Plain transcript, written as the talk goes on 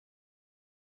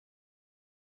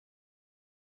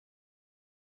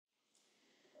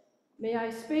May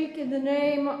I speak in the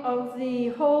name of the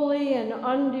Holy and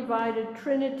Undivided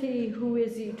Trinity, who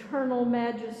is eternal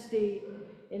majesty,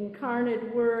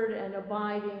 incarnate Word, and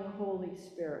abiding Holy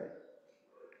Spirit.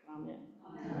 Amen.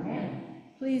 Amen.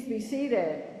 Please be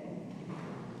seated.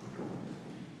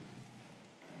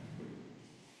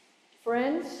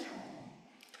 Friends,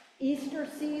 Easter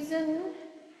season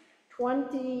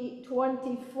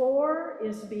 2024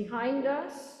 is behind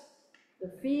us. The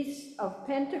Feast of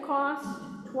Pentecost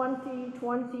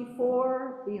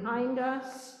 2024 behind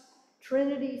us.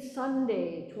 Trinity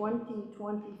Sunday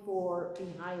 2024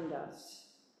 behind us.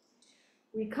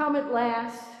 We come at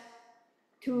last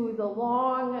to the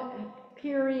long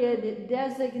period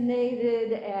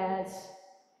designated as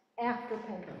after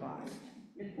Pentecost.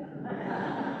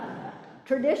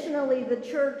 Traditionally, the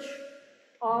church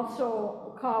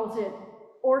also calls it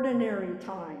ordinary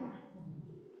time,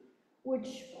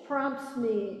 which prompts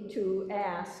me to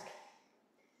ask,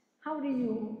 how do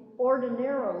you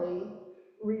ordinarily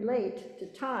relate to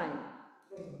time?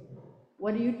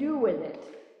 What do you do with it?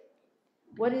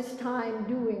 What is time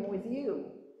doing with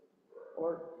you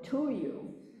or to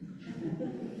you?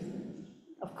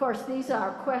 Of course, these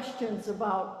are questions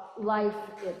about life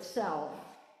itself,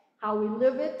 how we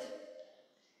live it,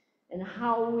 and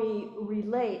how we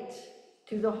relate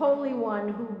to the Holy One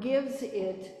who gives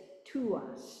it to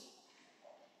us.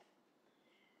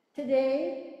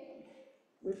 Today,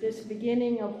 with this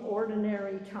beginning of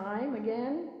ordinary time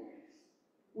again,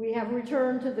 we have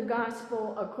returned to the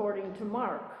Gospel according to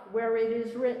Mark, where it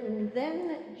is written,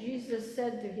 "Then Jesus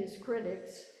said to his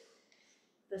critics,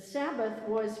 'The Sabbath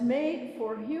was made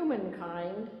for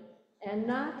humankind, and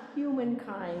not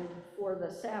humankind for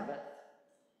the Sabbath.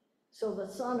 So the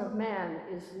Son of Man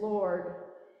is Lord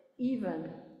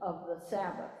even of the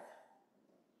Sabbath.'"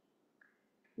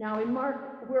 Now in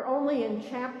Mark, we're only in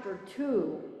chapter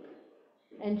 2,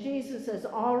 and Jesus has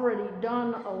already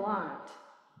done a lot.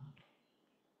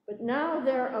 But now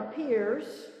there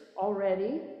appears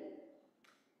already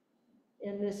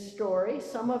in this story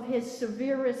some of his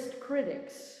severest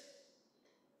critics,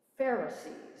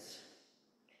 Pharisees.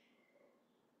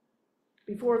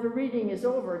 Before the reading is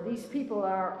over, these people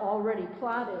are already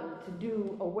plotting to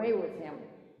do away with him.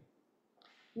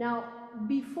 Now,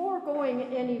 before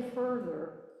going any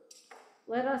further,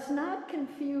 let us not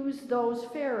confuse those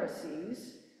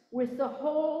Pharisees with the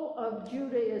whole of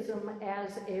Judaism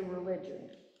as a religion.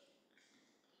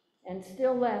 And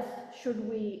still less should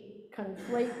we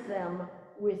conflate them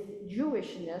with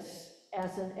Jewishness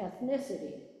as an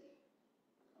ethnicity,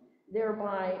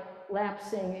 thereby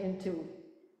lapsing into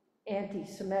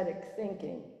anti-Semitic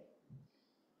thinking.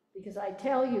 Because I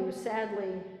tell you,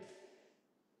 sadly,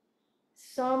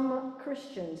 some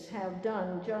Christians have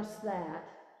done just that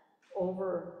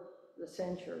over the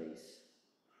centuries.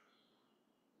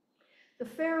 The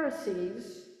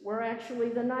Pharisees were actually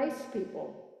the nice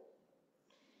people.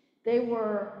 They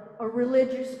were a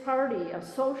religious party, a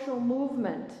social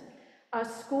movement, a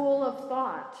school of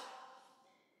thought.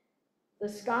 The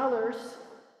scholars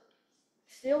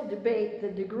still debate the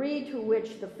degree to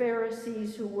which the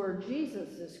Pharisees, who were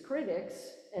Jesus' critics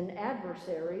and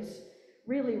adversaries,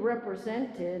 really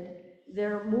represented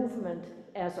their movement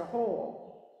as a whole.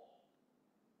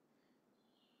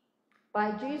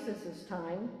 By Jesus'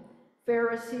 time,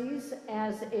 Pharisees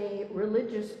as a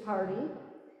religious party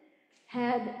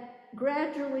had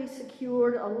gradually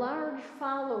secured a large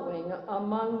following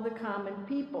among the common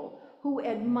people who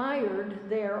admired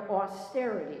their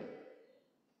austerity.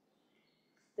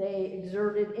 They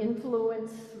exerted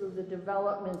influence through the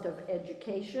development of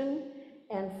education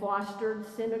and fostered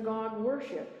synagogue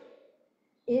worship.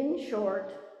 In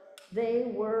short,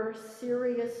 they were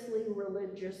seriously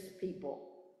religious people,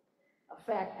 a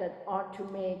fact that ought to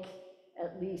make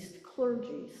at least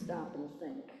clergy stop and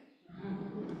think.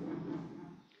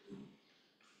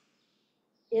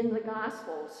 In the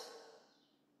Gospels,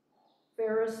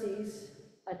 Pharisees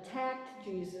attacked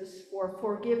Jesus for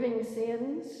forgiving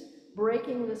sins,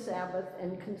 breaking the Sabbath,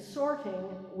 and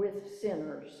consorting with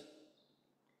sinners.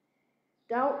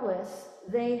 Doubtless,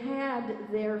 they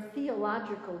had their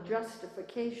theological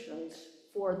justifications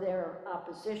for their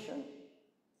opposition.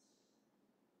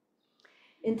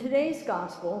 In today's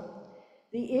Gospel,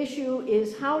 the issue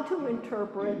is how to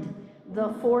interpret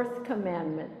the fourth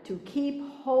commandment, to keep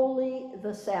holy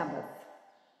the Sabbath.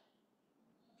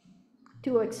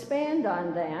 To expand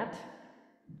on that,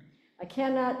 I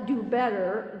cannot do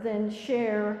better than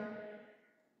share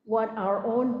what our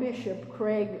own Bishop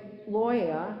Craig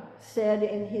Loya said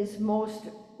in his most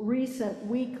recent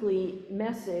weekly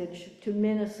message to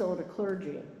Minnesota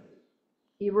clergy.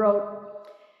 He wrote,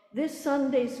 This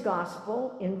Sunday's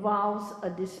gospel involves a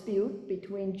dispute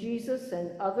between Jesus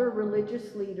and other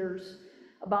religious leaders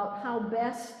about how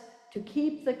best to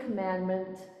keep the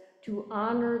commandment to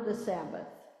honor the Sabbath.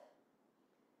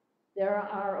 There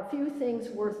are a few things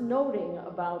worth noting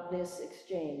about this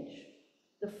exchange.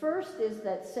 The first is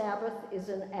that Sabbath is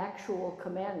an actual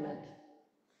commandment.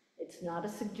 It's not a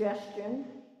suggestion,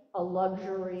 a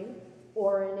luxury,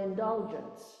 or an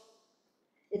indulgence.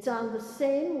 It's on the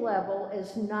same level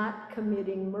as not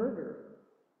committing murder.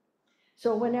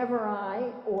 So whenever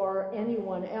I or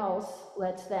anyone else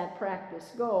lets that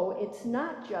practice go, it's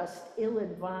not just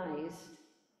ill-advised,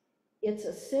 it's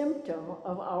a symptom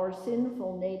of our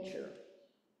sinful nature.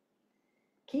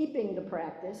 Keeping the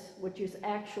practice, which is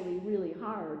actually really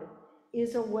hard,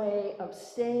 is a way of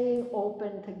staying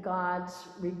open to God's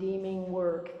redeeming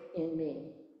work in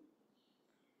me.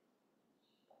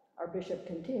 Our bishop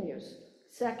continues.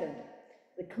 Second,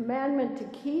 the commandment to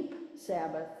keep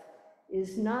Sabbath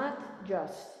is not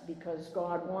just because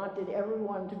God wanted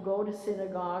everyone to go to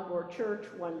synagogue or church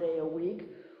one day a week,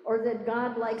 or that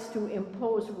God likes to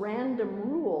impose random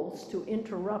rules to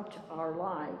interrupt our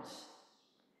lives.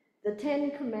 The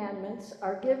 10 Commandments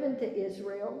are given to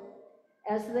Israel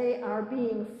as they are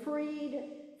being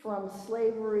freed from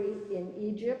slavery in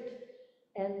Egypt,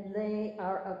 and they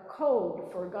are a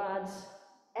code for God's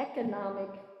economic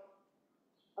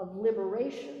of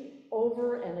liberation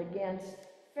over and against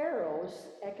Pharaoh's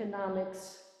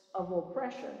economics of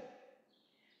oppression.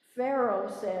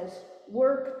 Pharaoh says,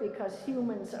 work because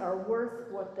humans are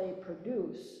worth what they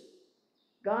produce.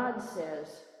 God says,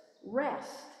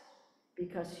 rest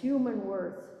because human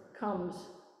worth comes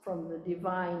from the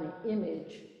divine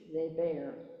image they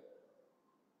bear.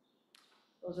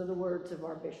 Those are the words of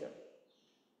our bishop.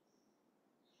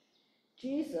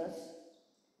 Jesus,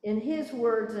 in his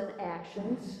words and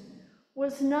actions,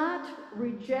 was not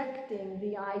rejecting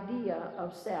the idea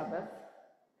of Sabbath,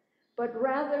 but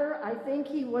rather, I think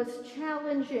he was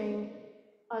challenging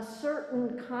a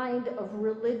certain kind of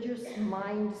religious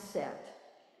mindset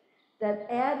that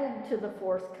added to the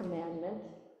fourth commandment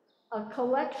a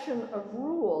collection of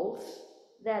rules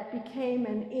that became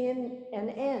an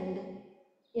end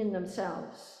in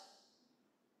themselves.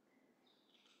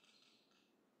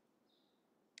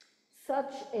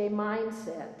 Such a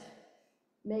mindset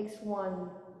makes one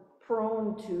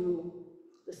prone to,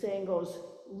 the saying goes,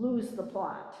 lose the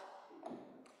plot.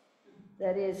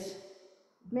 That is,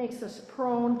 makes us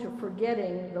prone to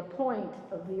forgetting the point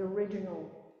of the original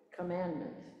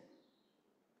commandment.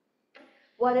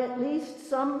 What at least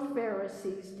some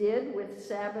Pharisees did with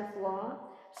Sabbath law,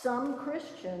 some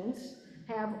Christians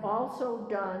have also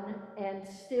done and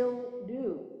still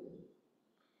do.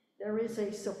 There is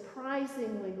a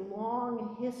surprisingly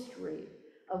long history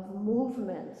of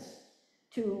movements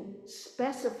to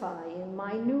specify in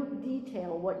minute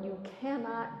detail what you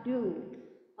cannot do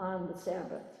on the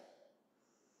Sabbath.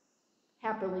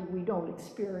 Happily, we don't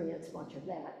experience much of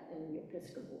that in the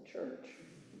Episcopal Church.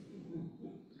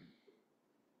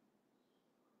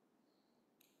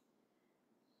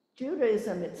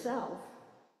 Judaism itself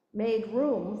made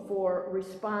room for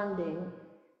responding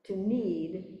to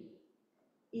need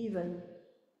even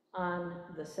on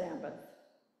the Sabbath.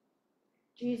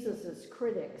 Jesus'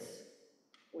 critics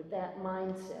with that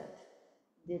mindset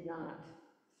did not.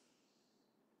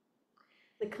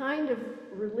 The kind of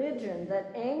religion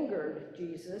that angered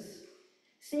Jesus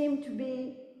seemed to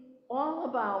be all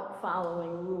about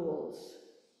following rules.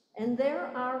 And there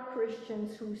are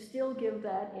Christians who still give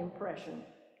that impression.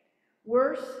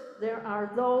 Worse, there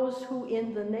are those who,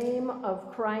 in the name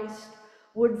of Christ,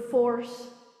 would force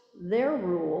their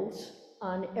rules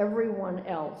on everyone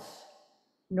else,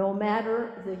 no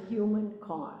matter the human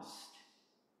cost.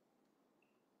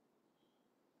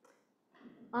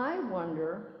 I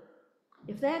wonder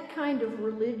if that kind of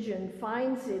religion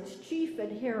finds its chief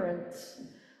adherents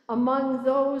among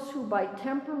those who by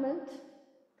temperament,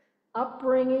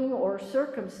 upbringing, or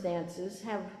circumstances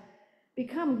have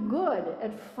become good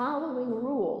at following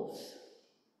rules.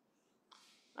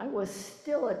 I was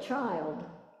still a child.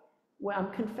 Well,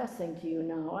 I'm confessing to you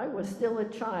now, I was still a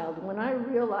child when I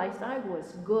realized I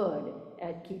was good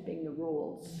at keeping the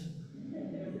rules.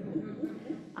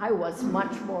 I was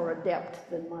much more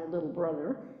adept than my little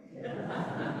brother.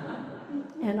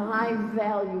 And I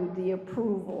valued the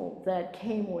approval that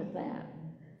came with that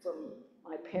from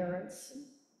my parents, and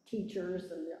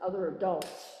teachers, and the other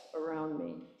adults around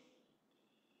me.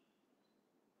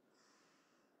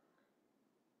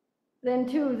 Then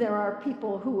too, there are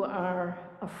people who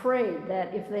are afraid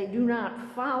that if they do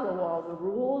not follow all the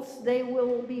rules, they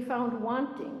will be found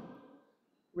wanting,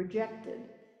 rejected,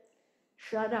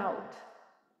 shut out,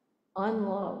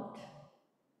 unloved.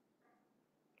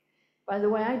 By the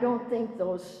way, I don't think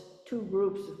those two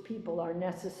groups of people are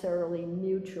necessarily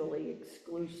mutually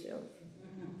exclusive.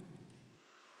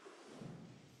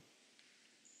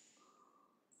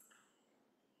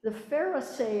 The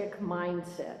Pharisaic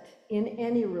mindset in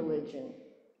any religion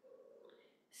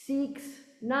seeks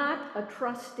not a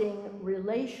trusting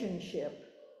relationship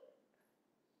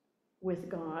with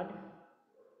God,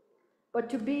 but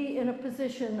to be in a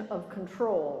position of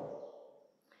control,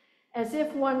 as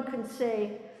if one can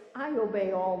say, I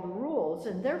obey all the rules,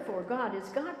 and therefore God has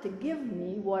got to give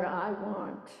me what I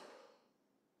want.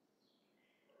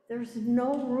 There's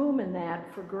no room in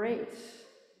that for grace.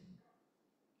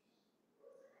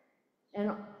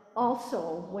 And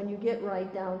also, when you get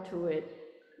right down to it,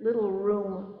 little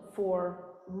room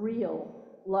for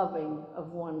real loving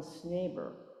of one's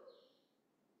neighbor.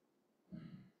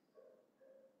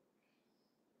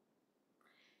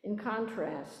 In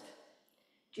contrast,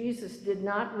 Jesus did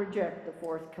not reject the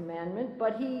fourth commandment,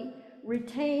 but he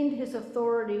retained his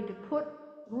authority to put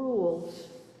rules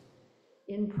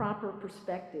in proper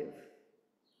perspective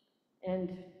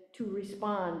and to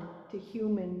respond to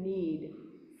human need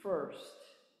first.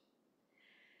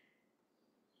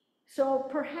 So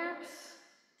perhaps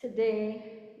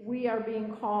today we are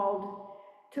being called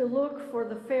to look for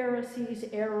the Pharisees'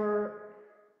 error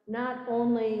not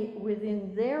only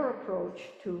within their approach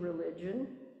to religion,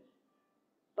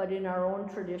 but in our own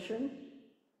tradition,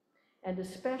 and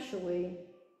especially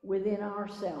within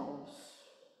ourselves.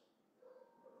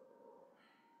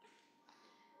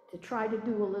 To try to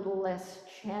do a little less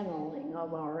channeling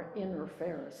of our inner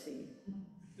Pharisee.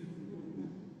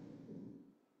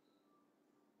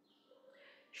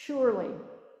 Surely,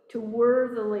 to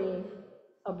worthily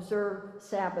observe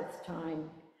Sabbath time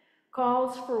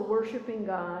calls for worshiping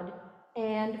God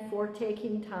and for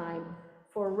taking time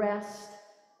for rest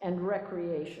and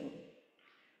recreation.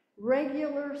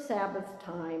 Regular Sabbath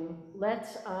time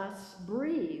lets us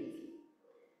breathe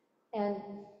and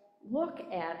look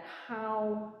at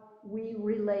how we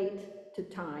relate to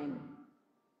time.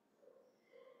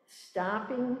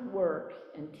 Stopping work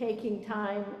and taking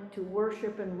time to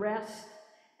worship and rest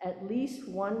at least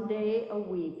one day a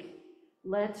week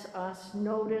lets us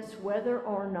notice whether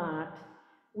or not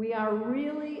we are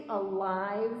really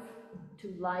alive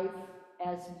to life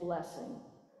as blessing,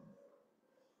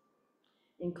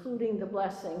 including the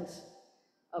blessings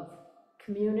of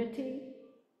community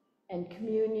and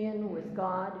communion with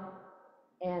God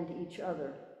and each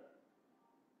other.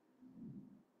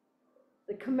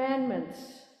 The commandments,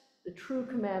 the true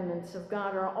commandments of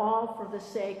God, are all for the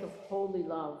sake of holy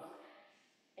love.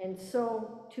 And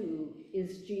so, too,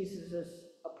 is Jesus'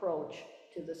 approach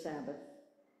to the Sabbath.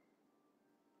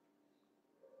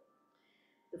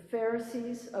 The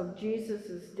Pharisees of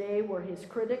Jesus' day were his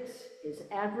critics, his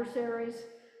adversaries,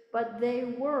 but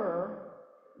they were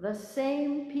the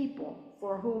same people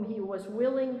for whom he was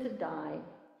willing to die,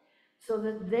 so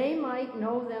that they might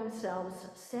know themselves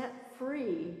set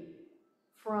free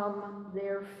from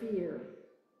their fear,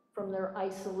 from their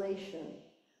isolation,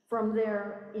 from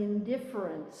their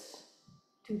indifference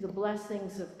to the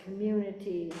blessings of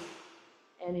community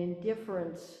and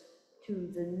indifference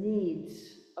to the needs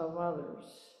of others.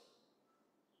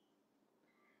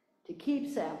 To keep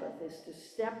Sabbath is to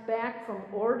step back from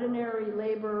ordinary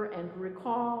labor and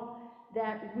recall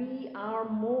that we are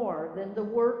more than the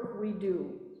work we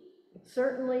do.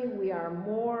 Certainly, we are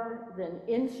more than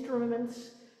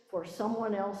instruments for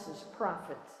someone else's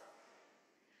profit.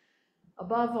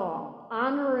 Above all,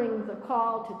 honoring the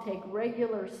call to take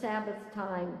regular Sabbath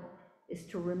time is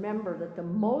to remember that the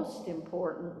most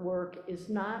important work is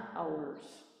not ours,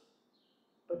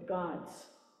 but God's.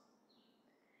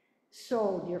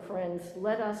 So, dear friends,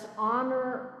 let us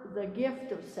honor the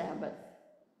gift of Sabbath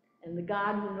and the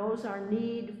God who knows our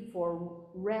need for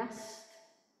rest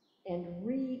and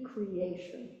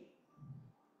recreation.